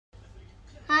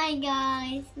Hi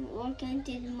guys, welcome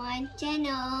to my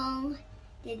channel.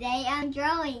 Today I'm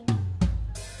drawing.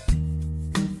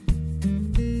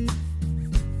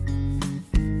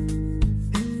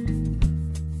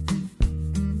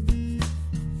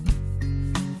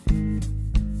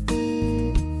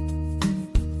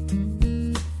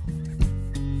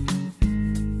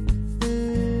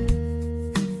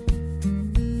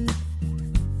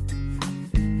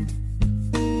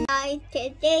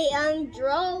 Today I'm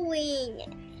drawing.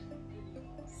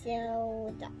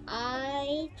 So the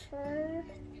eye first,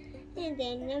 and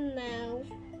then the mouth.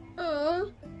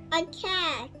 Oh, a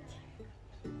cat.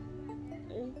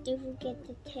 And don't forget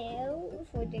the tail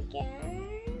for the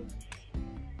cat.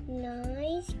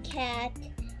 Nice cat.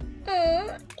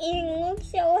 Oh, it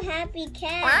looks so happy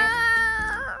cat.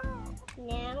 Wow.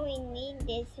 Now we need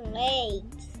these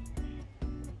legs.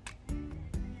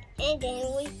 And then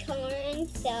we color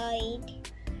inside.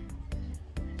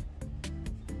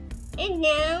 And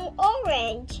now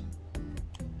orange.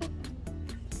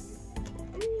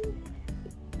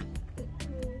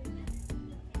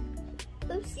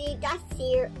 Oopsie, that's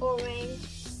here orange.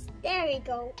 There we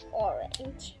go,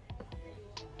 orange.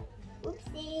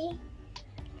 Oopsie.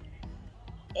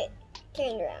 It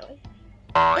turned around.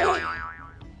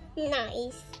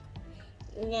 Nice.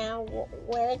 Now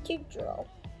where to draw?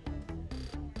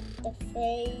 The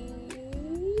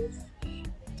face,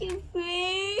 the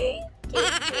face, the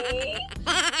face.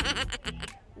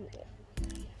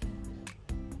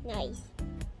 Nice.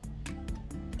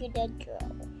 Do the draw.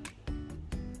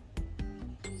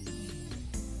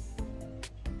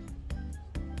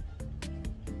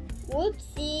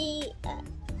 Whoopsie.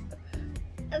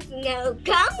 There's no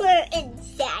color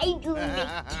inside of the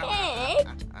cat.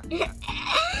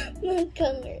 No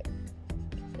color.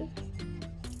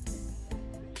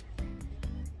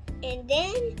 And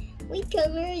then we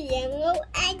color yellow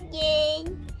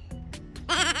again.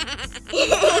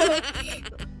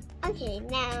 Okay,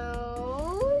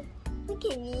 now we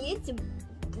can use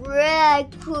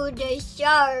bread for the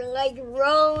shark like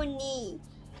Roni.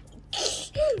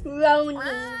 Roni.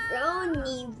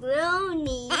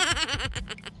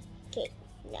 Okay,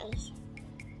 nice.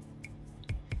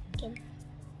 Okay,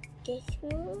 this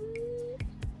one.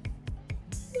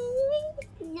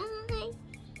 Nice.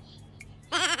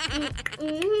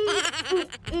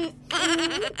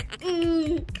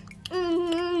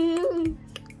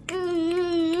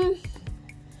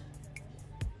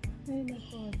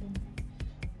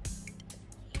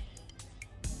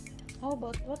 How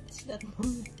about what's that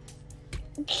one?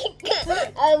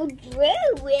 I'll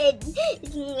draw it.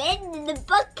 It's made in the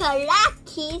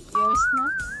Bakalakis. Your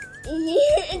snack?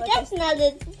 That's not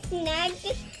a snack.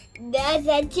 That's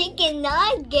a chicken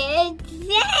nugget.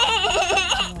 No.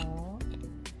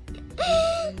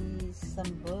 This is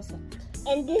sambosa.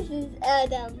 And this is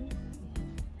Adam.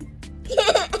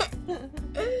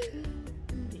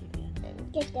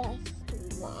 Get that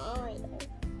smile.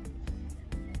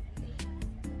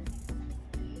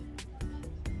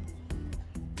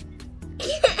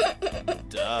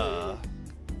 Duh.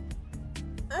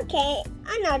 Okay,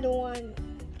 another one.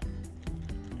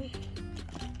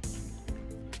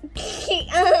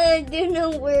 I don't know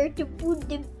where to put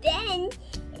the pen.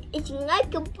 It's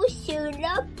like a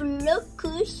pussycat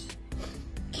locus.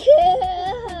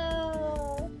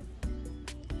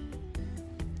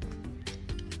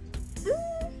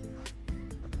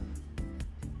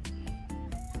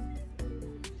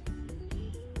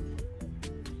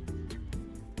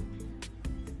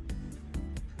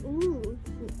 Ooh,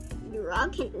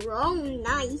 rock and roll,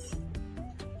 nice.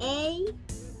 A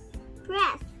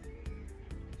press.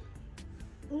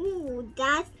 Ooh,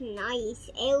 that's nice.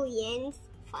 Aliens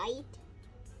fight.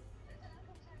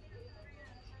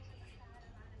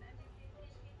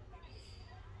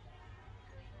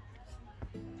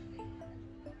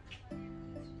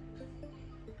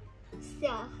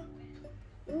 So,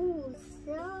 ooh,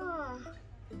 so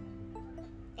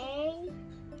A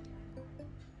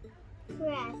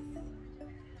press.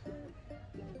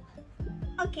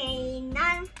 Okay,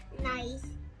 nice,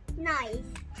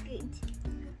 good.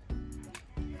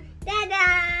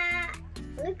 Ta-da!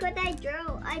 Look what I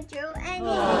drew. I drew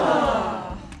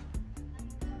animals.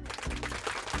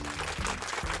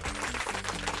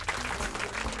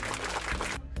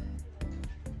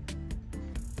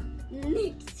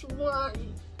 Next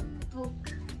one, book.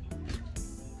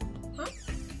 Huh?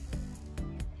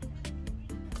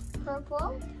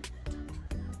 Purple,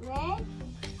 red,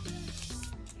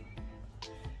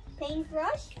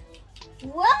 paintbrush.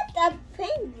 What a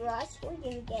paintbrush! We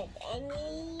didn't get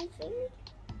anything.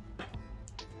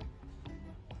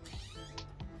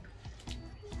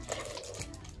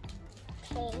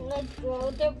 Okay, let's draw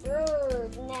the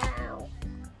bird now.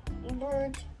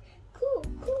 Bird. Cool,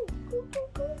 cool, cool, cool,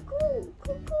 cool, cool,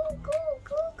 cool, cool, cool,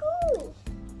 cool, cool.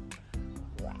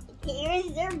 Right, here's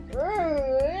the bird.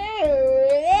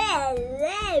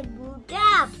 Look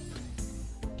up.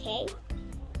 Okay.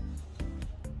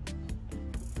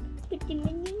 Put the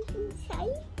menu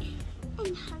inside.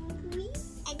 I'm hungry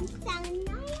and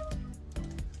sunlight.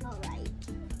 Alright.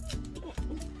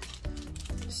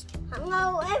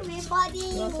 Hello everybody,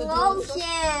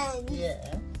 lotion.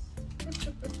 Yeah.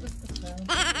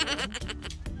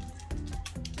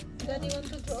 Daddy want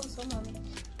to draw also, mommy.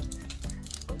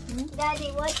 Daddy,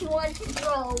 what you want to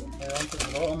draw? I want to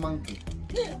draw a monkey.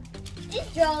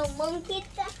 Just draw a monkey.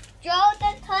 Draw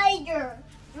the tiger.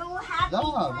 Draw happy No,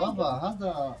 tiger. Baba,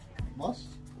 هذا boss.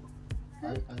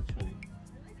 I'll show you.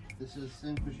 This is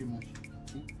Senkushi Moshi.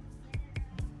 See?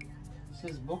 This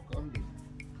is book only.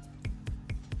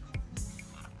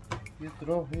 You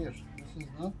draw here. This is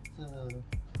not.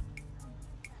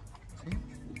 See?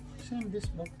 Same this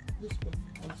book. This book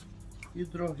also. You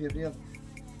draw here. يلا.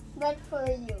 But for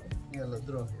you. يلا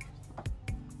draw here.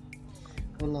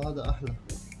 والله هذا أحلى.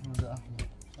 هذا أحلى.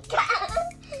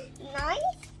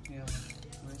 Nice. يلا.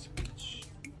 Nice picture.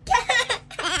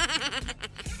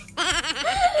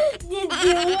 Did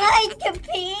you like the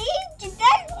peach?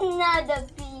 That's not a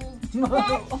peach.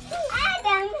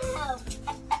 Adam, help.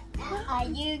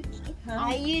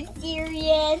 Are you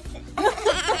serious?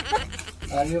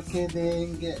 Are you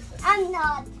kidding? I'm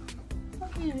not.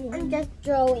 I'm just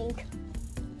drawing.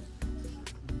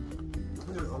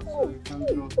 Here also you can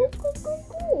draw Cool, here. cool, cool,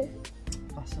 cool.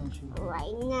 أحسن شيء.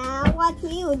 Right now, what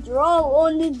will you draw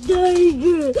on the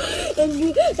tiger? And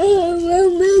the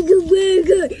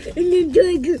burger, and the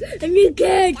tiger, and the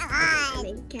cat. I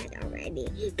mean cat already.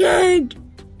 Cat!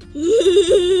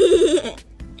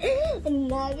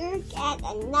 Another cat,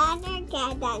 another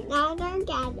cat, another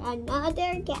cat,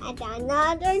 another cat,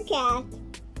 another cat.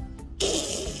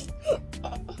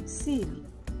 Silly.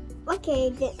 Okay,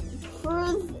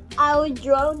 first I will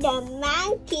draw the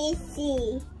monkey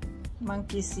see.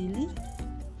 Monkey silly?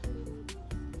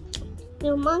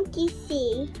 The monkey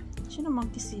see. Sino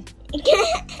monkey see?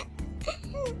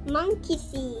 Monkey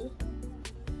see.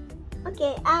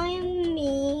 Okay, I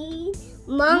mean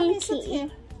Mommy, sit monkey. here.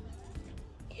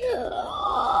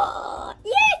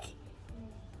 Yes.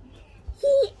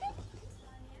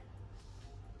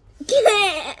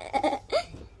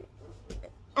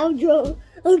 I'll draw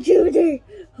there.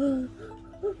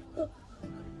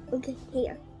 Okay,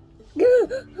 here.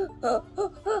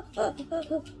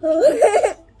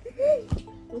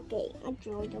 Okay, I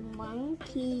draw the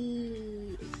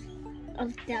monkey of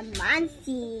the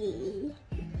monkey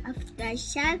of the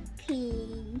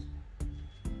sharky.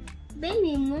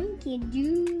 Baby monkey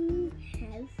do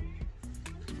have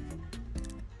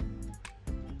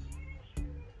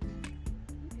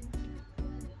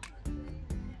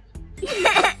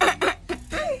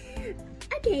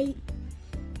okay.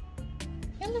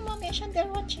 Hello, mommy. Ashan, they're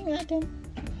watching Adam.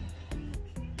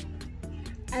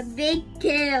 A big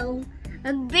tail.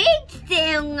 A big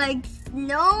tail like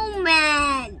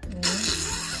snowman.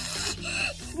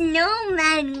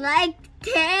 Snowman like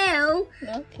tail.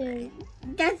 Okay.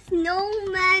 The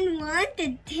snowman wants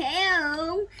a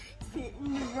tail.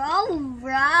 Row,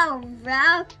 row,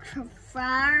 row,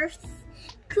 first.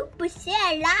 Cooper said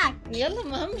a lot. Yellow,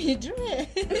 mommy. Draw it.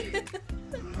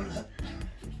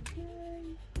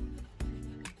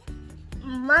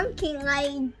 Monkey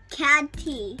like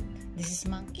catty. This is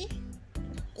monkey?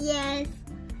 Yes.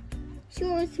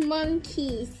 Shows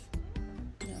monkeys.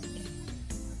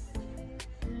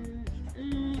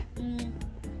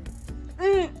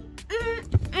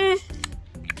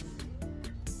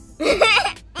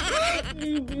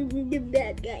 The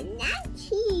bad guy,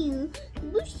 not you.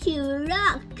 Wish you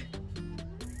luck.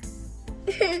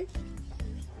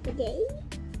 Okay.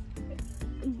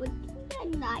 But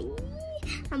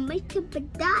I make up a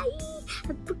die.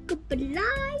 I pick up a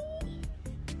lie.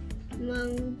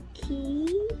 Monkey,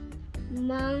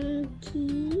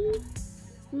 monkey,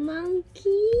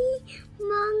 monkey,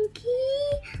 monkey,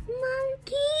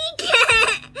 monkey.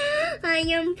 I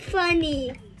am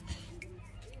funny.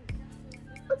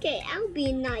 Okay, I'll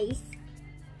be nice.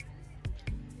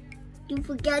 You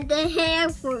forgot the hair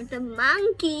for the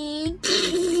monkey.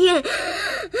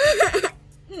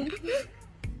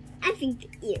 I think the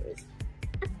ears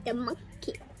of the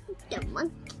monkey, the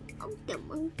monkey. Of the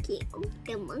monkey, of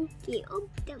the monkey, of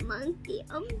the monkey,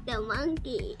 of the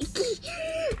monkey.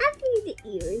 I think the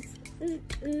ears.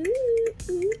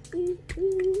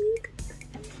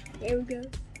 There we go.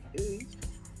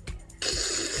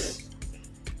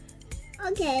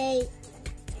 Okay.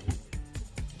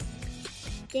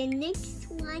 the next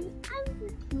one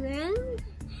around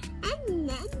and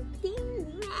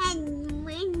nothing and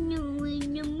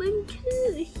when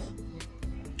two.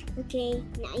 Okay,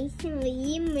 nice and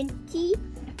limity,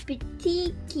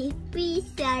 petite, keepy,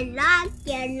 salak.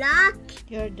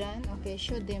 You're done? Okay,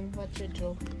 show them what you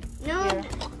drew. No, Here.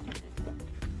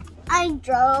 I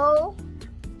draw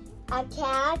a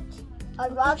cat, a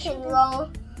rock and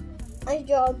roll. I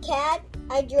draw a cat,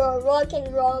 I draw a rock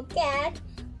and roll cat,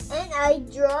 and I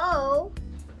draw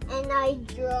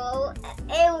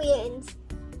aliens.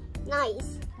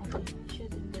 Nice. Okay, show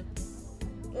them that.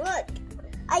 Look,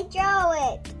 I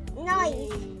draw it. Nice. Yay.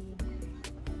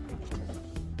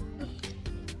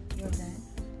 You're done?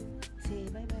 Say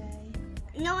bye-bye.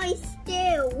 Nice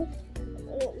still.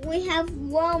 We have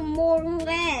one more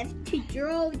left to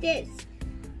draw this.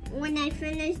 When I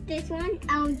finish this one,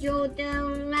 I'll draw the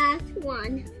last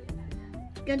one.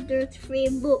 The 3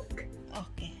 book.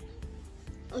 Okay.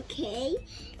 Okay?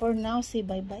 For now, say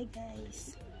bye-bye,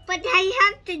 guys. But I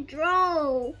have to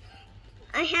draw.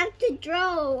 I have to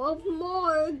draw of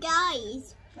more,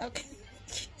 guys. Okay.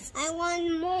 I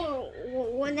want more.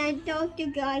 When I talk to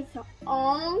guys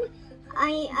all,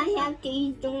 I have to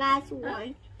use the last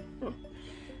one.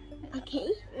 Okay,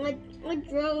 let's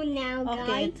draw now,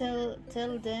 Okay, guys.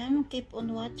 tell them, keep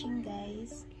on watching,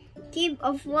 guys. Keep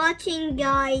on watching,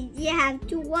 guys. You have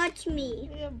to watch me.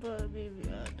 Yeah, baby.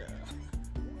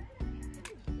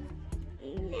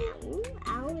 Now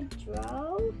I'll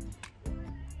draw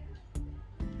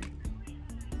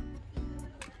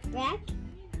black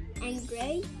and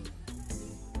gray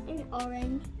and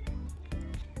orange.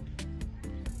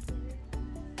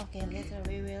 Okay, later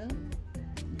we will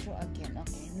draw again.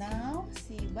 Okay, now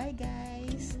say bye,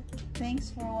 guys.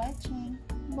 Thanks for watching.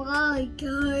 Bye,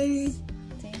 guys.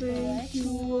 Thanks for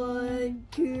watching.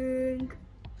 Watching.